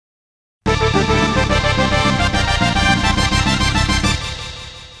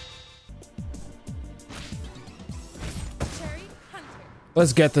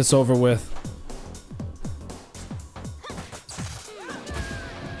Let's get this over with.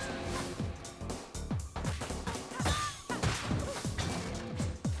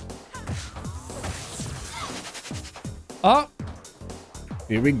 Oh,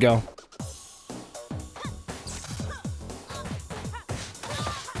 here we go.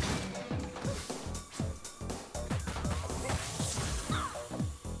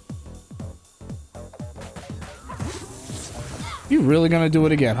 You really gonna do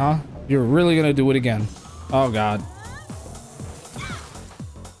it again, huh? You're really gonna do it again. Oh God.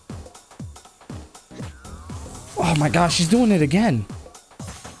 Oh my gosh, she's doing it again.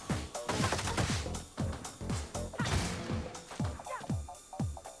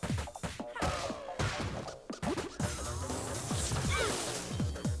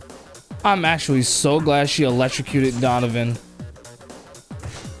 I'm actually so glad she electrocuted Donovan.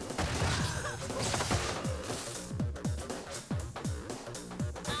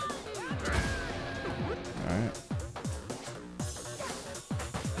 Alright.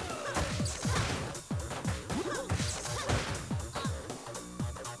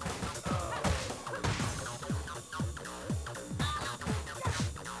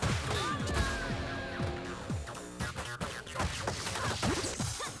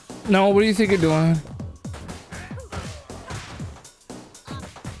 No, what do you think you're doing?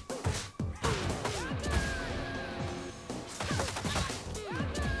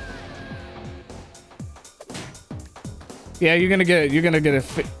 Yeah, you're gonna get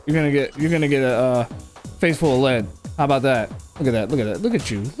a face full of lead. How about that? Look at that. Look at that. Look at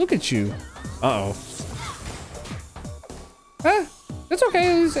you. Look at you. Uh-oh. Eh, it's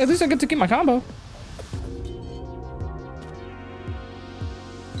okay. At least I get to keep my combo.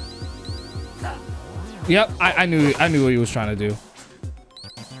 Yep, I knew what he was trying to do.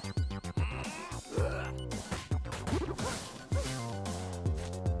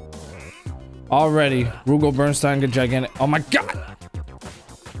 Already, Rugal Bernstein get gigantic. Oh my God!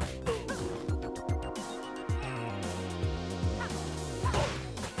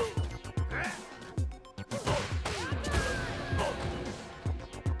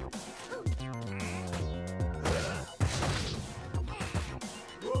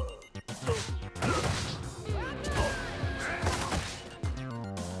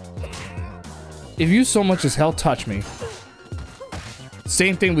 If you so much as hell touch me.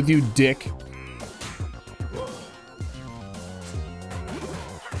 Same thing with you, dick.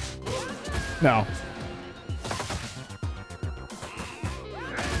 No.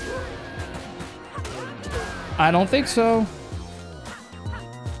 I don't think so.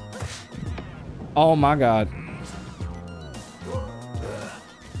 Oh my God.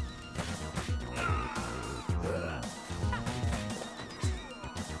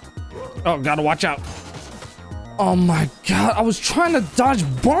 Oh, gotta watch out. Oh my God, I was trying to dodge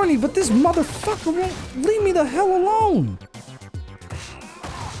Barney, but this motherfucker won't leave me the hell alone.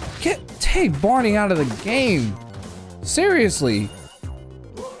 Take Barney out of the game. Seriously.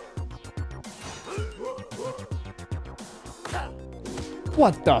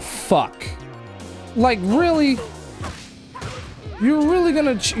 What the fuck? Like, really? You're really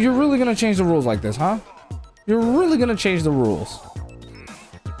gonna change the rules like this, huh? You're really gonna change the rules.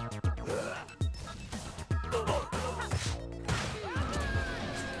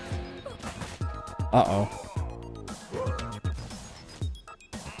 Uh-oh.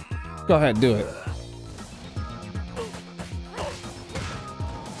 Go ahead, do it.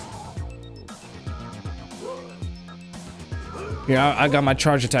 Yeah, I got my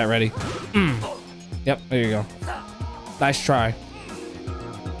charge attack ready. Yep, there you go. Nice try.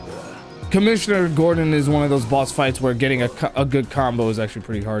 Commissioner Gordon is one of those boss fights where getting a good combo is actually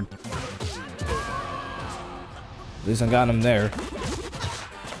pretty hard. At least I got him there.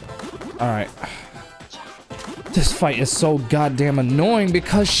 Alright. This fight is so goddamn annoying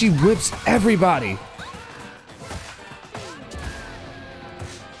because she whips everybody.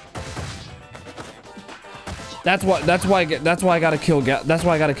 That's why I gotta kill the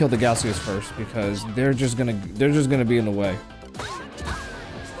Galcius first, because they're just gonna be in the way.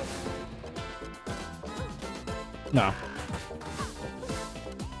 No.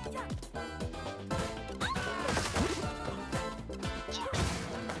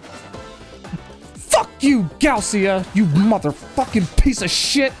 Fuck you, Galcia, you motherfucking piece of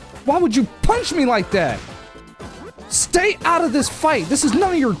shit. Why would you punch me like that? Stay out of this fight. This is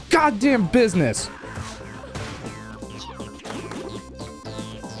none of your goddamn business.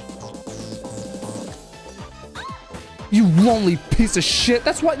 You lonely piece of shit.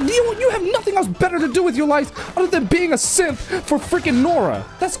 That's why you have nothing else better to do with your life other than being a simp for freaking Nora.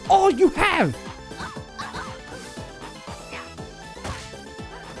 That's all you have.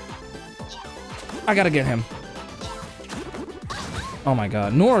 I gotta get him. Oh my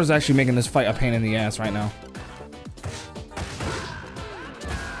god. Nora's actually making this fight a pain in the ass right now.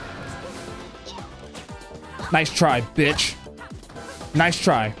 Nice try, bitch. Nice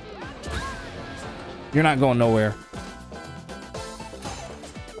try. You're not going nowhere.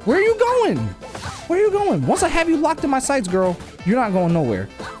 Where are you going? Where are you going? Once I have you locked in my sights, girl, you're not going nowhere.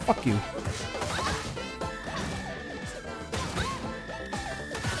 Fuck you.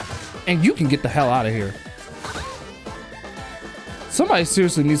 And you can get the hell out of here. Somebody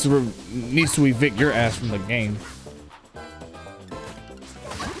seriously needs to evict your ass from the game.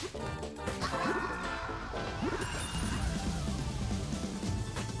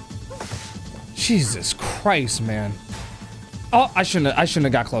 Jesus Christ, man. Oh, I shouldn't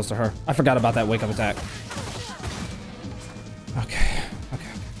have got close to her. I forgot about that wake up attack. Okay.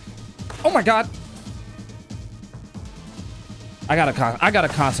 Oh my god. I gotta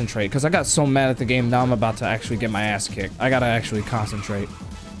concentrate because I got so mad at the game. Now I'm about to actually get my ass kicked. I gotta actually concentrate.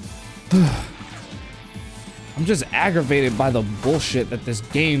 I'm just aggravated by the bullshit that this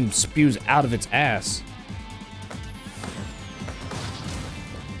game spews out of its ass.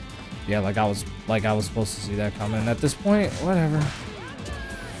 Yeah, like I was supposed to see that coming. At this point, whatever.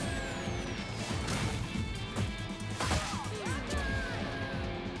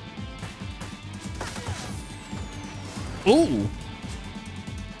 Ooh.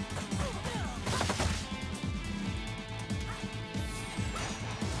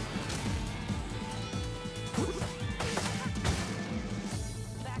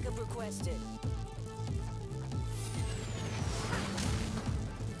 Backup requested.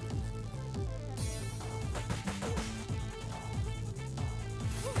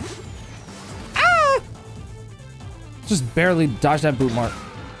 Just barely dodged that boot mark.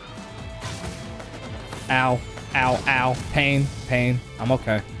 Ow. Ow, ow. Pain, pain. I'm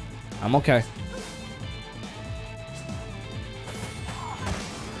okay. I'm okay.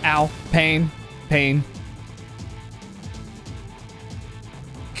 Ow. Pain, pain.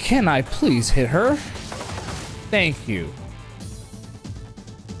 Can I please hit her? Thank you.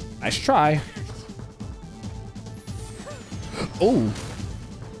 Nice try. Oh.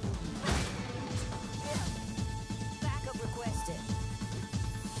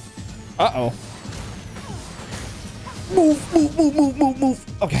 Uh-oh. Move.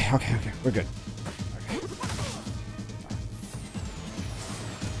 Okay. We're good. Okay.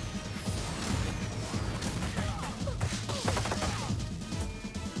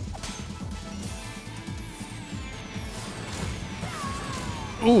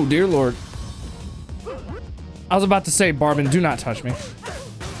 Oh, dear Lord. I was about to say, Barbin, do not touch me.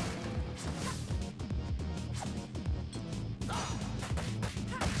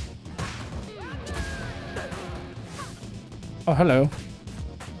 Oh, hello.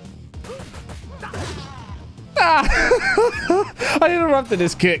 Ah! I interrupted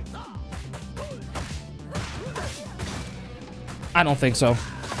his kick. I don't think so.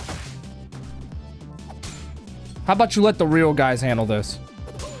 How about you let the real guys handle this?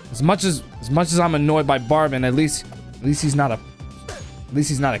 As much as I'm annoyed by Barbin, at least he's not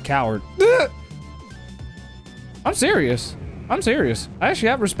a coward. I'm serious. I actually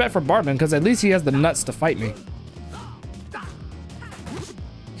have respect for Barbin because at least he has the nuts to fight me.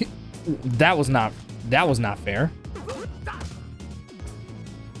 That was not fair.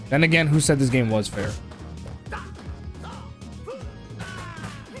 Then again, who said this game was fair?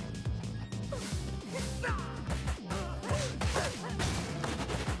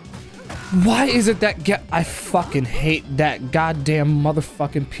 Why is it that I fucking hate that goddamn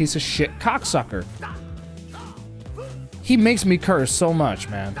motherfucking piece of shit cocksucker. He makes me curse so much,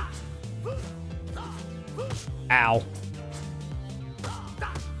 man. Ow.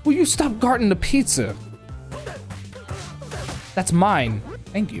 Will you stop guarding the pizza? That's mine.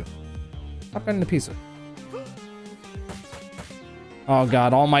 Thank you. Stop guarding the pizza. Oh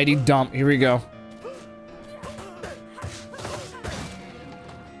god, almighty dump. Here we go.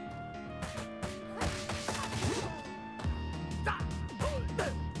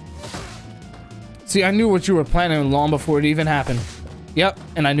 See, I knew what you were planning long before it even happened. Yep,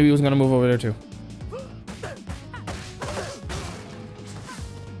 and I knew he was gonna move over there too.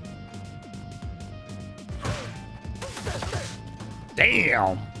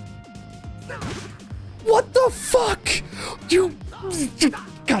 Damn! What the fuck?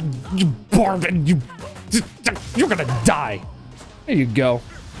 God, you Barbin, you're gonna die. There you go.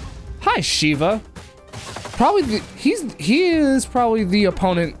 Hi, Shiva. He is probably the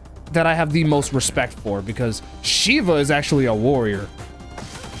opponent that I have the most respect for because Shiva is actually a warrior.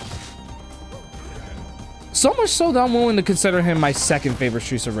 So much so that I'm willing to consider him my second favorite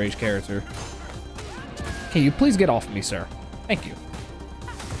Streets of Rage character. Can you please get off me, sir? Thank you.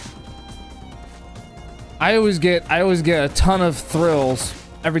 I always get a ton of thrills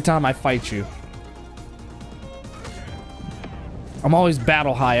every time I fight you. I'm always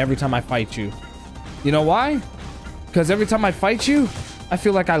battle high every time I fight you. You know why? Because every time I fight you, I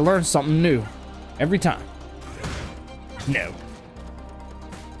feel like I learned something new. Every time. No.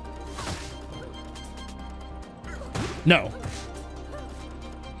 No.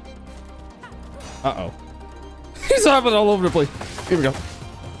 Uh-oh. He's hopping all over the place. Here we go.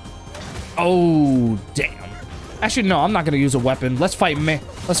 Oh, damn. Actually, no, I'm not gonna use a weapon. Let's fight, man.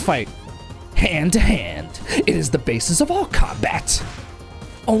 Let's fight. Hand to hand. It is the basis of all combat.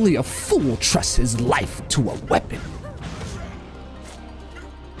 Only a fool trusts his life to a weapon.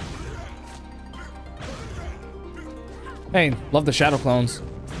 Hey, love the shadow clones.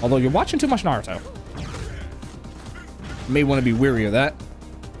 Although you're watching too much Naruto. You may want to be weary of that.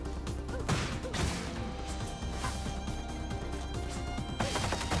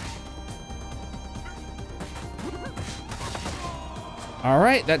 All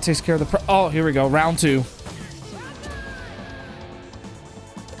right, that takes care of the oh, here we go, round 2.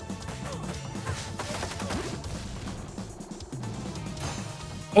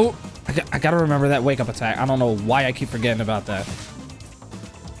 Oh, I gotta remember that wake up attack. I don't know why I keep forgetting about that.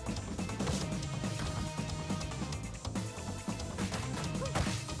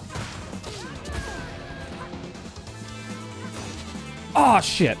 Oh,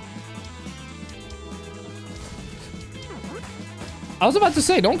 shit. I was about to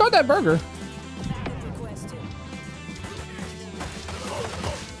say, don't guard that burger.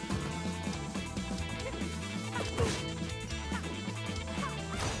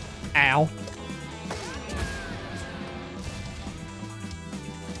 Ow.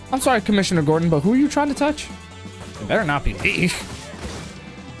 I'm sorry, Commissioner Gordon, but who are you trying to touch? It better not be me.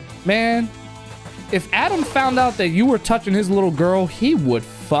 Man, if Adam found out that you were touching his little girl, he would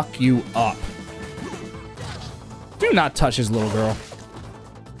fuck you up. Do not touch his little girl.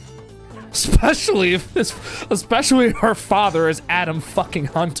 Especially if her father is Adam fucking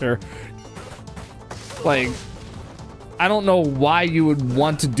Hunter. Like, I don't know why you would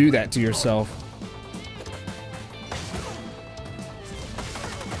want to do that to yourself.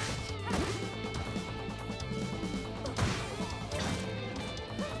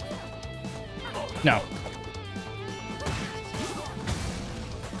 No.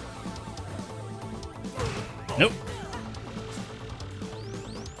 Nope.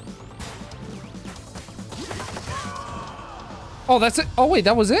 Oh, that's it. Oh, wait,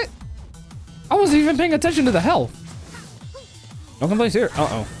 that was it? I wasn't even paying attention to the health. No complaints here.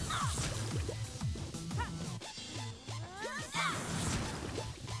 Uh-oh.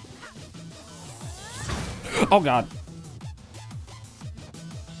 Oh, God.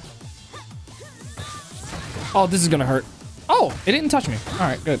 Oh, this is gonna hurt. Oh, it didn't touch me. All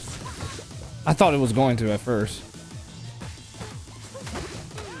right, good. I thought it was going to at first.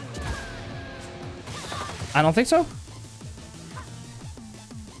 I don't think so.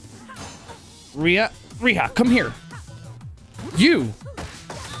 Riha, come here. You.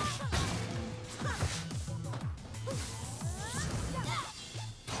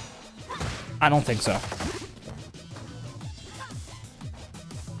 I don't think so.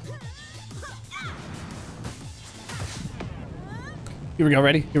 Here we go,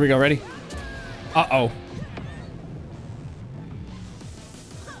 ready? Here we go, ready? Uh-oh.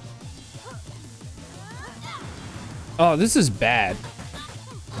 Oh, this is bad.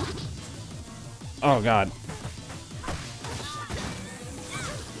 Oh, God.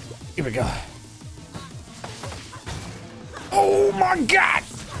 Here we go. Oh, my God!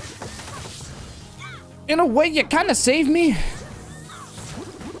 In a way, you kind of saved me.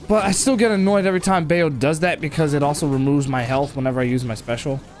 But I still get annoyed every time Bayo does that because it also removes my health whenever I use my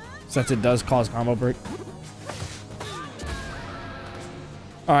special. Since it does cause combo break.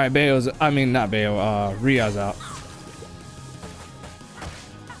 Alright, Bayo's... I mean, not Bayo. Ria's out.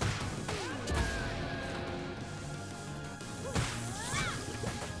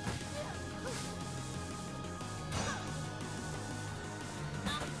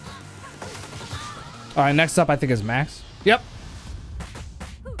 Alright, next up I think is Max. Yep.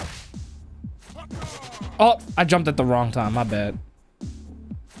 Oh, I jumped at the wrong time. My bad.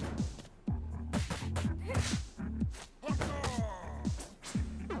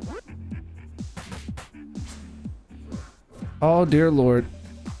 Oh, dear Lord.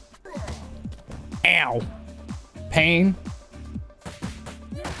 Ow. Pain.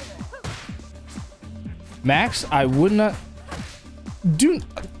 Max, I would not do...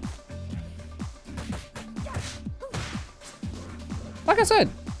 Like I said,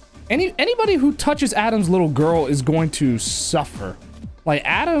 Anybody who touches Adam's little girl is going to suffer. Like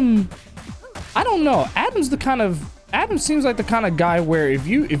Adam, I don't know. Adam seems like the kind of guy where if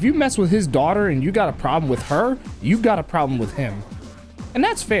you mess with his daughter and you got a problem with her, you got a problem with him. And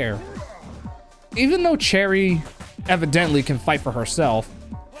that's fair. Even though Cherry evidently can fight for herself,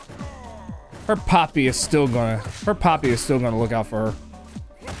 her poppy is still gonna look out for her.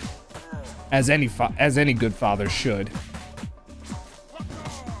 As any good father should.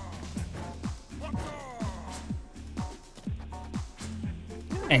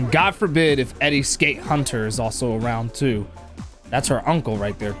 And God forbid if Eddie Skate Hunter is also around too. That's her uncle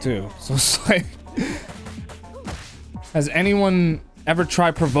right there too. So it's like, has anyone ever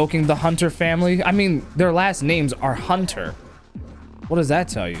tried provoking the Hunter family? I mean, their last names are Hunter. What does that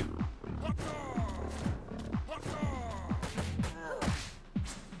tell you?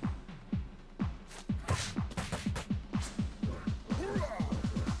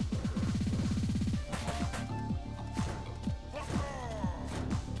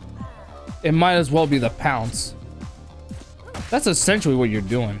 It might as well be the pounce. That's essentially what you're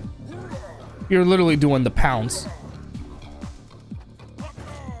doing. You're literally doing the pounce.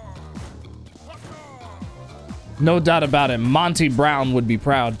 No doubt about it. Monty Brown would be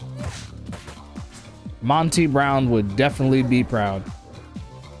proud. Monty Brown would definitely be proud.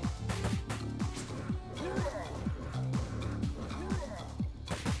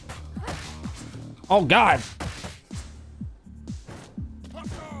 Oh, God.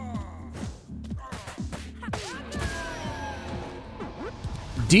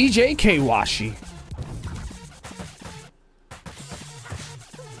 DJ Kawashi.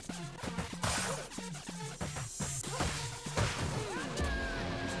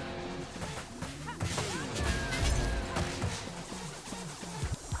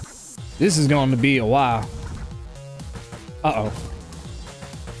 This is going to be a while. Uh-oh.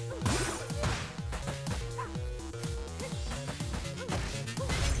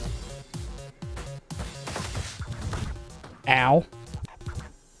 Ow.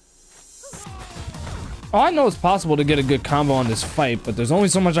 Oh, I know it's possible to get a good combo on this fight, but there's only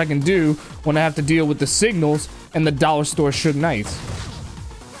so much I can do when I have to deal with the signals and the dollar store Suge Knights.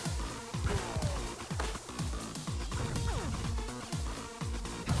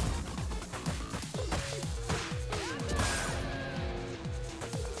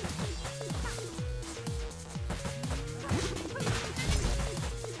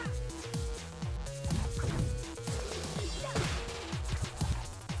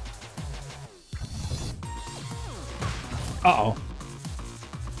 Uh-oh.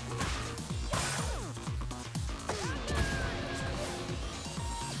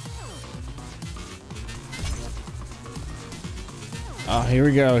 Oh, here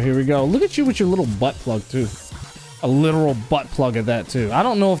we go, here we go. Look at you with your little butt plug too. A literal butt plug at that too. I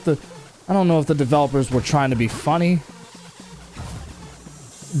don't know if the developers were trying to be funny.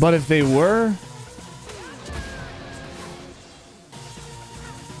 But if they were,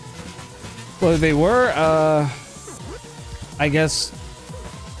 I guess,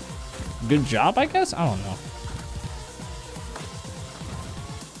 good job, I guess? I don't know.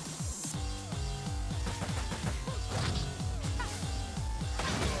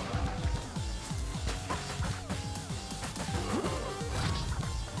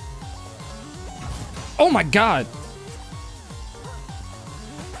 Oh my God.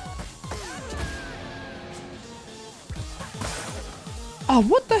 Oh,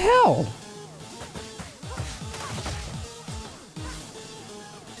 what the hell?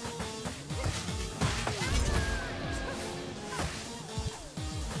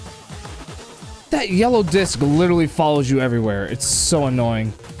 That yellow disc literally follows you everywhere. It's so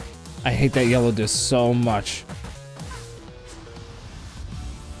annoying. I hate that yellow disc so much.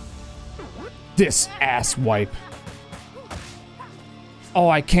 This ass wipe. Oh,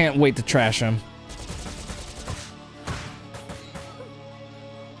 I can't wait to trash him.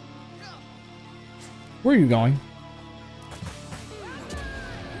 Where are you going?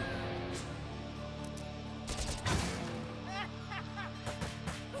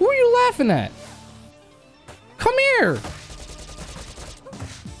 Who are you laughing at? Come here!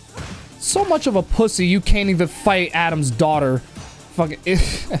 So much of a pussy you can't even fight Adam's daughter. Fucking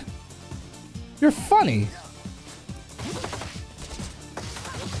you're funny.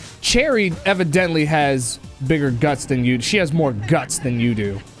 Cherry evidently has bigger guts than you. She has more guts than you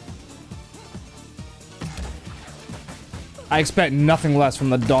do. I expect nothing less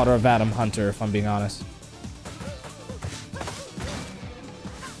from the daughter of Adam Hunter, if I'm being honest.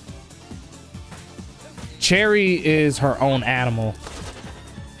 Cherry is her own animal.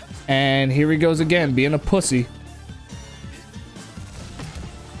 And here he goes again, being a pussy.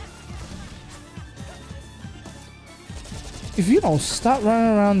 you don't stop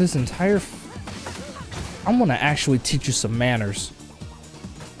running around this entire... I'm gonna actually teach you some manners.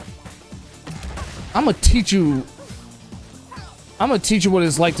 I'm gonna teach you what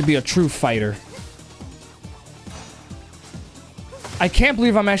it's like to be a true fighter. I can't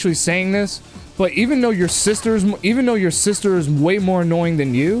believe I'm actually saying this, but even though your sister is way more annoying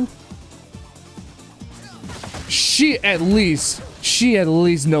than you, she at least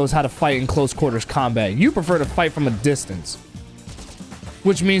knows how to fight in close quarters combat. You prefer to fight from a distance,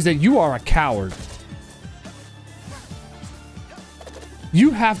 which means that you are a coward.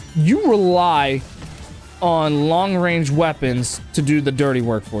 You rely on long-range weapons to do the dirty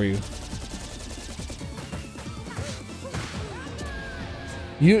work for you.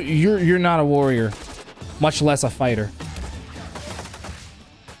 You're not a warrior, much less a fighter.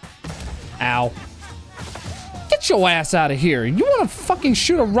 Ow. Get your ass out of here. You want to fucking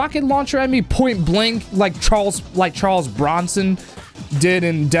shoot a rocket launcher at me point blank like Charles Bronson did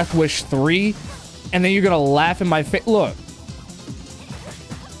in Death Wish 3? And then you're going to laugh in my face? Look.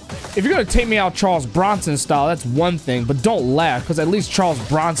 If you're going to take me out Charles Bronson style, that's one thing, but don't laugh, because at least Charles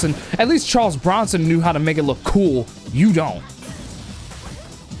Bronson knew how to make it look cool. You don't.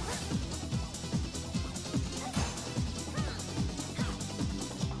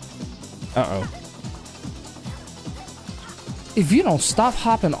 Uh-oh. If you don't stop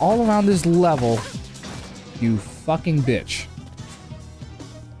hopping all around this level, you fucking bitch.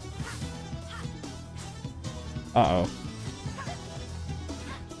 Uh-oh.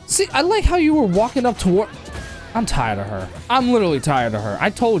 See, I like how you were walking up toward... I'm tired of her. I'm literally tired of her. I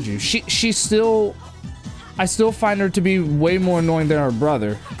told you. I still find her to be way more annoying than her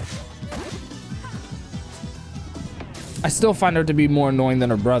brother. I still find her to be more annoying than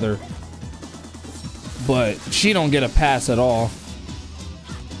her brother. But she don't get a pass at all.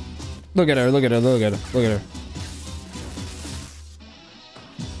 Look at her, look at her, look at her, look at her.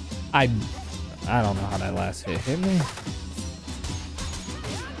 I don't know how that last hit me.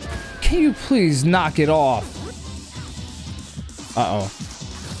 Can you please knock it off? Uh-oh.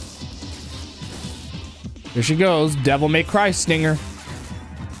 Here she goes, Devil May Cry Stinger.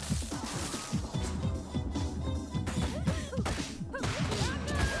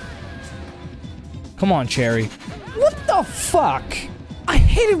 Come on, Cherry. What the fuck? I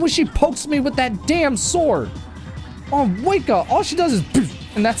hate it when she pokes me with that damn sword. On Wake Up, all she does is poof,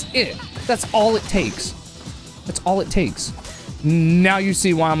 and that's it. That's all it takes. That's all it takes. Now you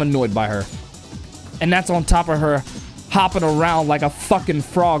see why I'm annoyed by her. And that's on top of her hopping around like a fucking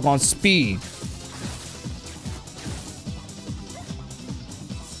frog on speed.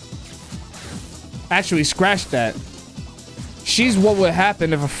 Actually, scratch that. She's what would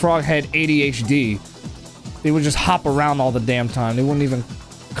happen if a frog had ADHD. They would just hop around all the damn time. They wouldn't even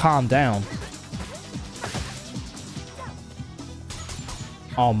calm down.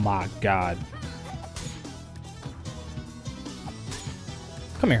 Oh my god.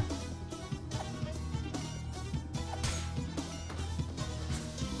 Come here.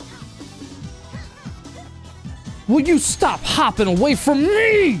 Will you stop hopping away from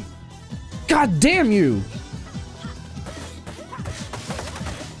me? God damn you.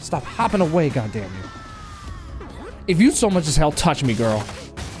 Stop hopping away, god damn you. If you so much as hell touch me, girl.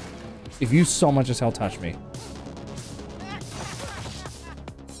 If you so much as hell touch me.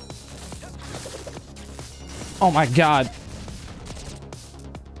 Oh my god.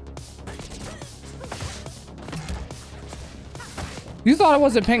 You thought I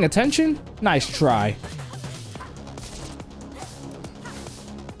wasn't paying attention? Nice try.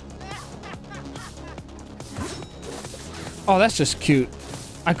 Oh, that's just cute.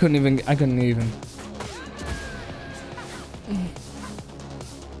 I couldn't even.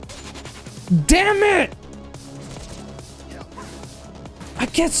 Damn it! I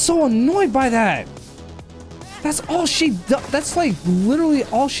get so annoyed by that. That's all she does. That's like literally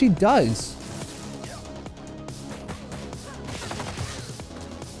all she does.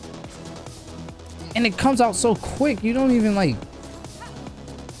 And it comes out so quick, you don't even like...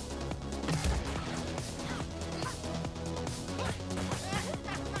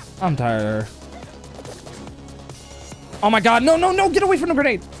 I'm tired of her. Oh my god, no, no, no, get away from the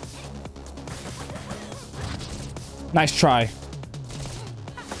grenade! Nice try.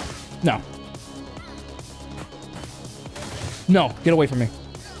 No. No, get away from me.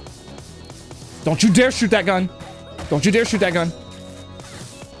 Don't you dare shoot that gun. Don't you dare shoot that gun.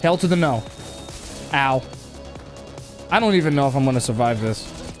 Hell to the no. Ow. I don't even know if I'm gonna survive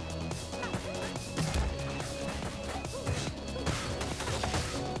this.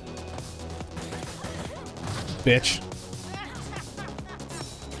 Bitch.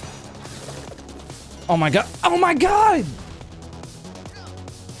 Oh my god. Oh my god!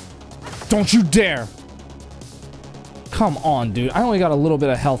 Don't you dare. Come on, dude. I only got a little bit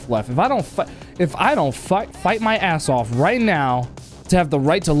of health left. If I don't fight my ass off right now to have the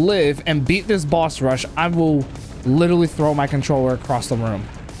right to live and beat this boss rush, I will literally throw my controller across the room.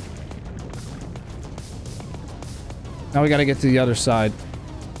 Now we gotta get to the other side.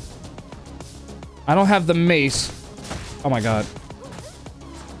 I don't have the mace. Oh my god.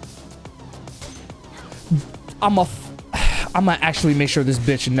 I'ma actually make sure this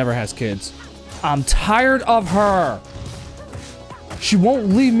bitch never has kids. I'm tired of her. She won't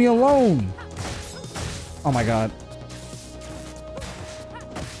leave me alone. Oh my god.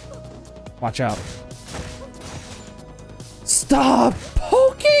 Watch out. Stop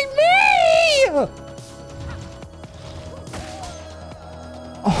poking me!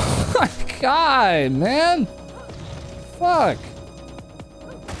 Oh my god, man. Fuck.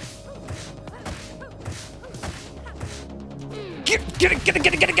 Get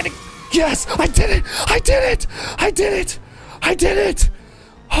it. Yes, I did it. I did it.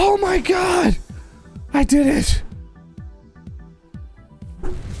 Oh my god. I did it.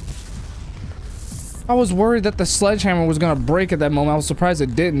 I was worried that the sledgehammer was gonna break at that moment. I was surprised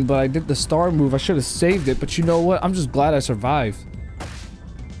it didn't, but I did the star move. I should have saved it, but you know what? I'm just glad I survived.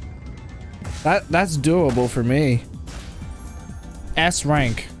 That's doable for me. S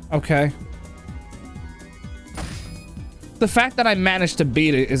rank. Okay. The fact that I managed to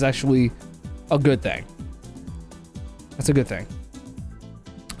beat it is actually a good thing. That's a good thing.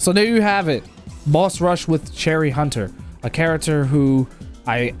 So there you have it. Boss rush with Cherry Hunter. A character who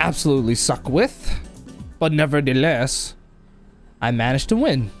I absolutely suck with. But nevertheless, I managed to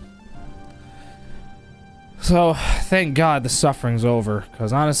win. So thank God the suffering's over.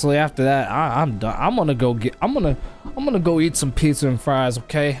 Cause honestly, after that, I'm done. I'm gonna go eat some pizza and fries.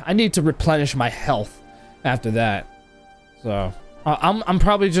 Okay, I need to replenish my health after that. So I'm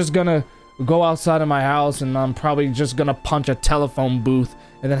probably just gonna go outside of my house and I'm probably just gonna punch a telephone booth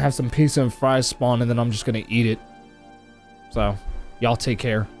and then have some pizza and fries spawn and then I'm just gonna eat it. So y'all take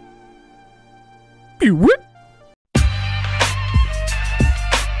care. Be whipped.